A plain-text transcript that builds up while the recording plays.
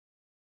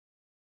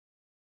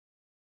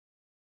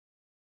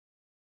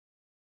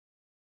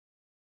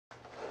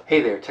Hey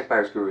there, Tech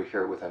Buyers Guru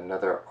here with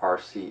another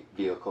RC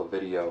vehicle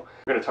video.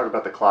 We're going to talk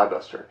about the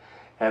Clodbuster.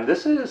 And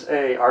this is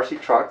a RC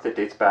truck that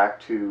dates back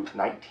to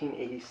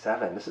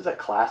 1987. This is a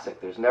classic.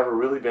 There's never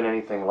really been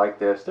anything like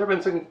this. There have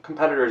been some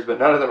competitors, but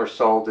none of them are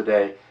sold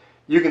today.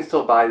 You can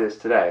still buy this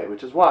today,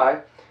 which is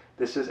why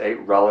this is a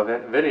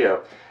relevant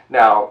video.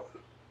 Now,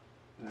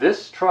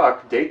 this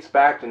truck dates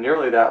back to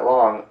nearly that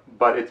long,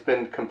 but it's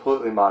been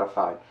completely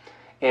modified.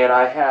 And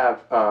I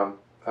have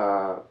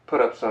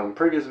put up some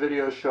previous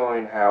videos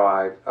showing how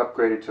I've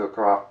upgraded to a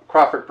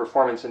Crawford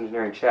Performance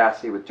Engineering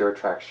chassis with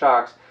Duratrack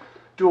shocks,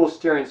 dual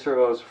steering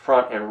servos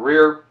front and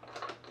rear,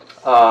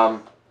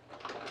 and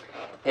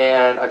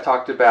I've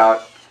talked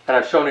about, and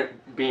I've shown it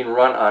being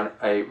run on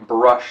a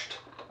brushed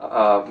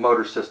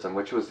motor system,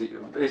 which was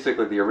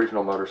basically the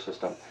original motor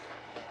system.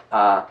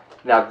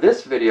 Now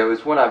this video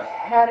is one I've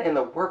had in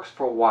the works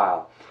for a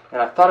while,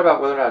 and I thought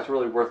about whether or not it's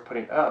really worth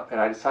putting up,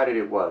 and I decided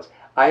it was.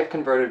 I've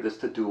converted this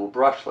to dual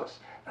brushless.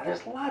 Now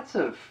there's lots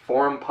of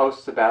forum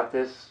posts about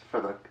this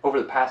over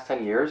the past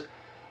 10 years,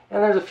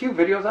 and there's a few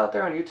videos out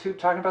there on YouTube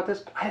talking about this,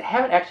 but I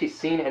haven't actually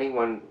seen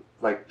anyone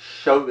like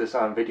show this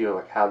on video,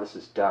 like how this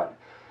is done.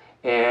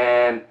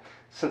 And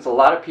since a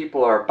lot of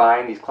people are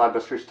buying these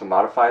Clodbusters to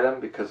modify them,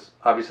 because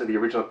obviously the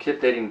original kit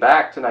dating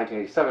back to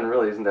 1987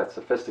 really isn't that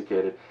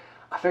sophisticated,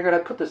 I figured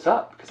I'd put this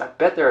up, because I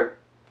bet there are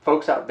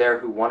folks out there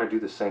who want to do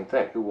the same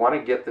thing, who want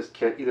to get this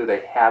kit. Either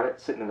they have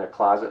it sitting in their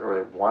closet or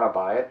they want to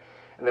buy it,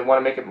 and they want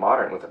to make it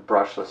modern with a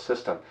brushless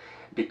system.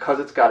 Because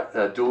it's got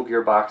dual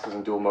gearboxes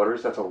and dual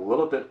motors, that's a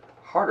little bit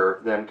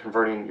harder than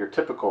converting your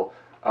typical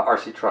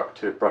RC truck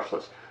to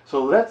brushless.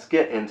 So let's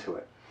get into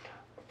it.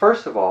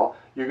 First of all,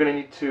 you're going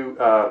to need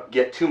to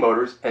get two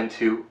motors and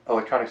two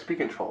electronic speed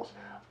controls.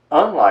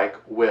 Unlike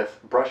with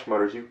brush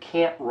motors, you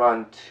can't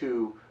run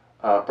two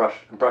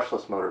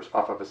brushless motors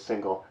off of a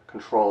single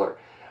controller.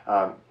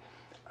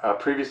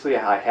 Previously,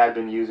 I had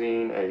been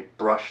using a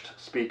brushed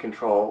speed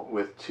control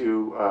with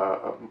two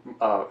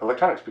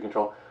electronic speed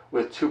control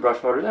with two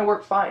brush motors, and it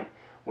worked fine.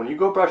 When you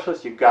go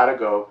brushless, you've got to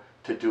go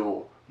to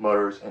dual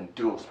motors and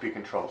dual speed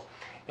controls.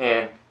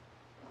 And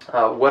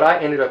what I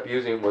ended up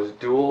using was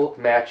dual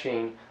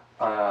matching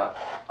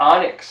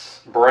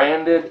Onyx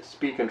branded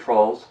speed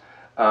controls.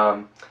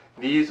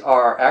 These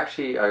are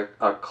actually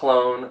a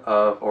clone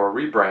of, or a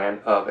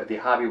rebrand of, the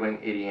Hobbywing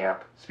 80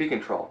 amp speed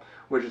control,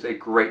 which is a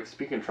great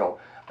speed control.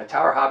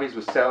 Tower Hobbies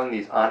was selling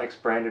these Onyx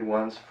branded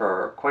ones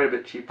for quite a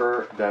bit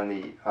cheaper than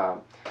the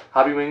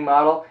Hobbywing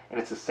model, and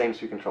it's the same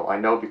speed control. I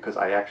know because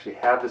I actually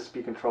have this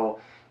speed control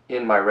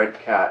in my Red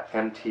Cat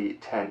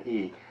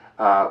MT10E,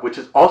 which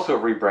is also a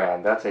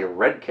rebrand. That's a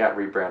Red Cat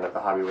rebrand of the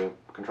Hobbywing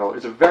controller.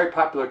 It's a very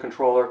popular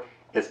controller.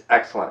 It's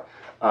excellent,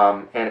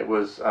 and it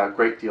was a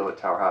great deal at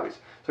Tower Hobbies.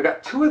 So I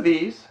got two of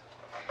these,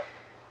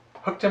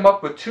 hooked them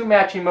up with two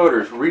matching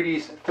motors,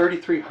 Reedy's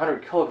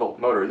 3300 kilovolt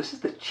motor. This is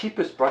the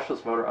cheapest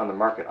brushless motor on the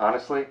market,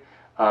 honestly.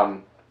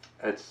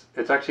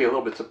 It's actually a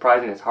little bit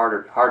surprising. It's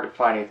hard to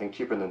find anything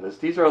cheaper than this.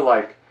 These are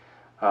like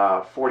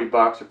 40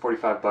 bucks or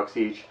 45 bucks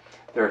each.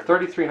 They're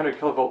 3300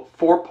 kilovolt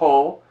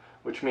 4-pole,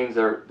 which means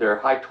they're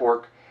high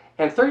torque,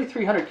 and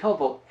 3300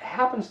 kilovolt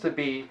happens to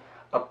be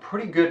a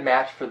pretty good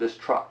match for this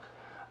truck.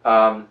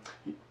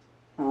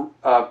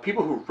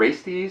 People who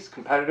race these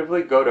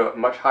competitively go to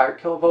much higher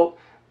kilovolt,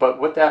 but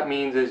what that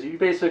means is you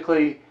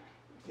basically,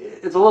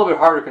 it's a little bit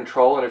harder to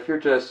control, and if you're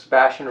just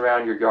bashing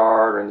around your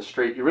yard or in the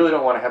street, you really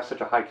don't want to have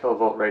such a high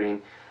kilovolt rating,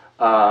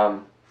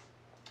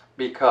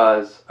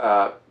 because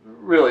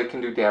really it can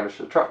do damage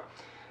to the truck.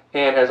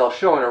 And as I'll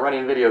show in a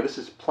running video, this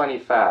is plenty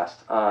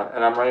fast,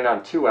 and I'm running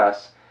on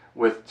 2S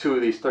with two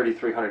of these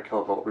 3300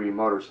 kilovolt Reedy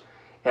motors.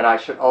 And I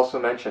should also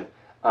mention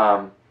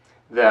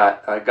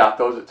that I got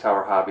those at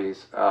Tower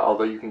Hobbies,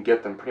 although you can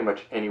get them pretty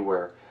much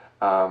anywhere.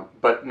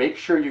 But make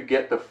sure you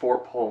get the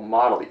 4-pole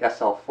model, the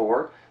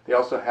SL4. They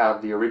also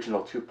have the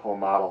original 2-pole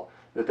model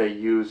that they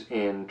use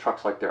in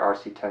trucks like their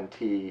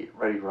RC10T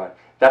Ready Run.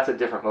 That's a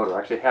different motor. I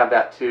actually have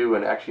that too,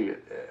 and actually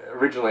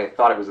originally I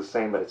thought it was the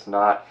same, but it's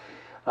not.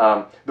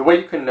 The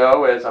way you can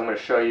know is, I'm going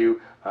to show you,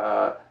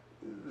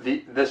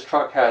 this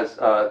truck has,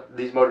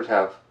 these motors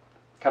have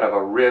kind of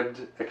a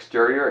ribbed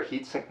exterior, a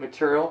heatsink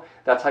material.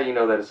 That's how you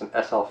know that it's an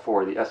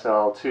SL4. The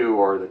SL2,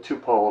 or the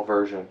 2-pole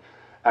version,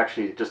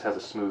 actually just has a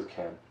smooth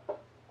cam.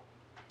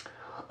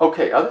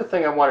 Okay, other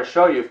thing I want to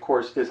show you, of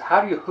course, is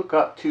how do you hook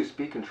up two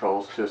speed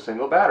controls to a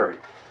single battery.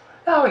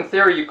 Now, in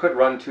theory, you could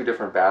run two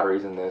different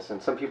batteries in this,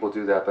 and some people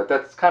do that, but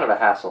that's kind of a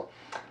hassle.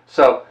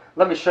 So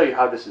let me show you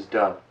how this is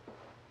done.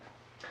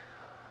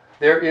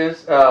 There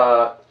is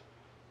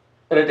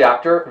an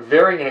adapter,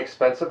 very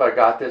inexpensive. I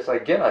got this,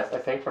 again, I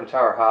think from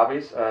Tower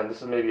Hobbies, and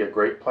this is maybe a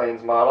Great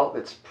Plains model.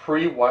 It's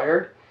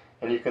pre-wired,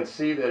 and you can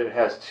see that it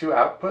has two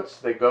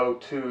outputs. They go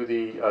to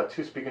the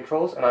two speed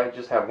controls, and I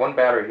just have one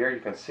battery here.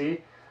 You can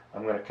see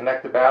I'm going to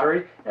connect the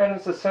battery, and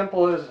it's as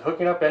simple as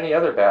hooking up any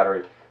other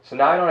battery. So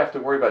now I don't have to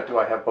worry about, do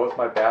I have both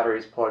my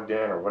batteries plugged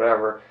in or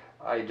whatever.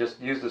 I just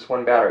use this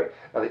one battery.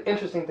 Now the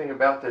interesting thing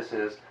about this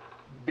is,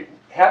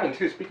 having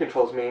two speed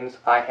controls means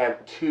I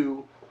have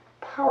two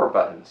power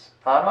buttons,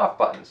 on-off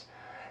buttons.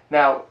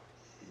 Now,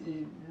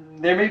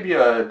 there may be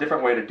a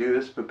different way to do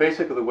this, but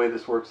basically the way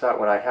this works out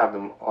when I have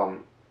them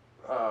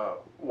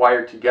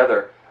wired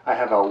together, I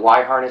have a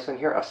Y harness in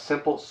here, a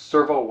simple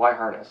servo Y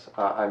harness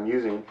I'm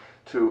using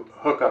to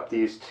hook up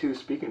these two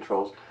speed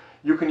controls.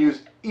 You can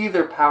use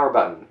either power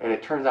button and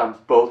it turns on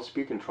both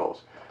speed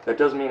controls. That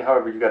doesn't mean,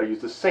 however, you got to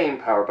use the same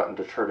power button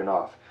to turn it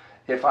off.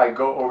 If I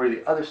go over to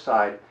the other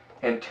side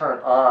and turn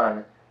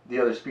on the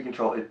other speed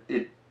control,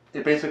 it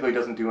basically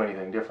doesn't do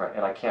anything different,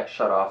 and I can't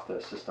shut off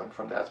the system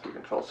from that speed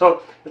control.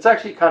 So it's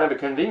actually kind of a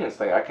convenience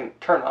thing. I can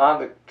turn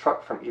on the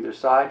truck from either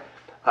side.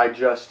 I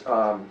just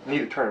need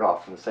to turn it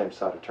off from the same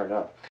side to turn it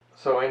on.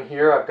 So in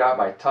here I've got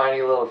my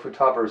tiny little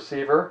Futaba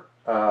receiver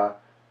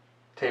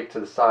taped to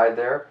the side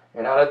there,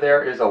 and out of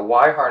there is a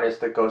Y harness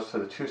that goes to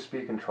the two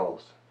speed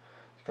controls.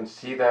 You can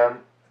see them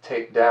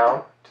taped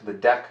down to the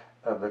deck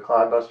of the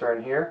Clodbuster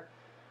in here.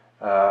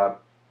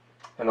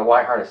 And the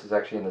Y harness is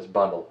actually in this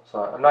bundle.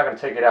 So I'm not going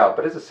to take it out,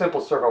 but it's a simple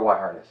servo Y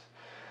harness.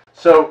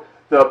 So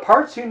the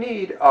parts you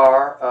need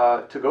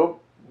are, to go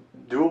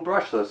dual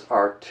brushless,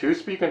 are two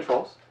speed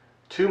controls,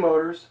 two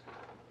motors,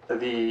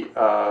 the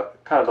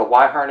kind of the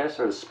Y harness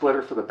or the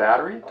splitter for the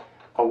battery,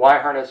 a Y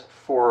harness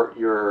for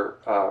your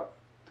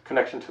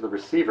connection to the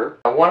receiver.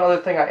 One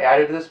other thing I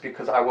added to this,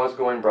 because I was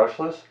going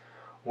brushless,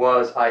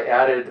 was I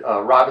added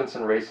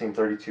Robinson Racing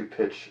 32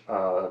 pitch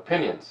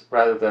pinions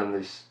rather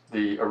than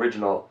the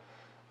original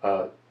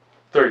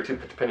 32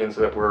 pitch pinions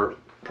that were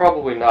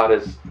probably not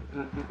as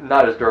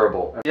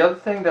durable. The other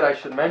thing that I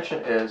should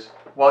mention is,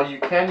 while you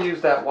can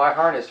use that Y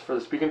harness for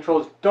the speed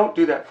controls, don't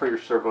do that for your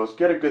servos.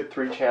 Get a good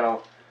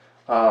 3-channel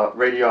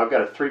radio. I've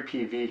got a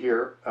 3PV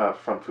here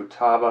from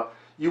Futaba.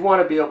 You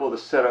want to be able to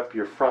set up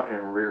your front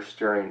and rear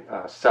steering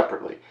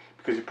separately,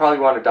 because you probably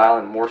want to dial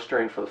in more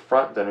steering for the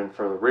front than in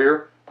for the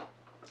rear.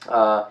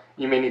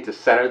 You may need to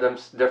center them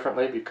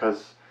differently,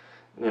 because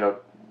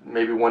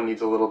maybe one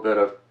needs a little bit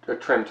of a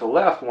trim to the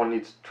left, one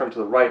needs trim to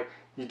the right.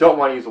 You don't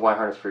want to use a Y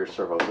harness for your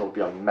servos. It'll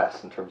be a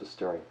mess in terms of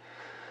steering.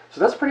 So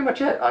that's pretty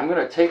much it. I'm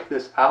going to take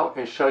this out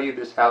and show you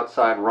this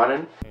outside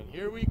running. And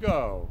here we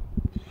go.